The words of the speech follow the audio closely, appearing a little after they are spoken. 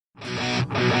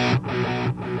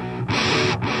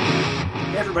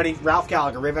everybody, Ralph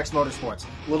Gallagher, Rave X Motorsports.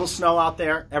 Little snow out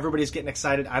there, everybody's getting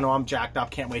excited. I know I'm jacked up,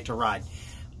 can't wait to ride.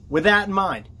 With that in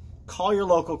mind, call your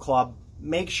local club,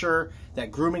 make sure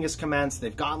that grooming is commenced,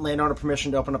 they've gotten landowner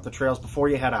permission to open up the trails before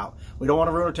you head out. We don't want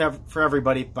to ruin it for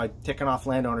everybody by ticking off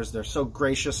landowners. They're so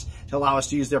gracious to allow us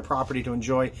to use their property to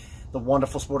enjoy the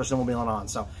wonderful sport of snowmobiling on.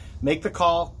 So make the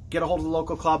call, get a hold of the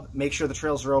local club, make sure the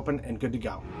trails are open and good to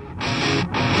go.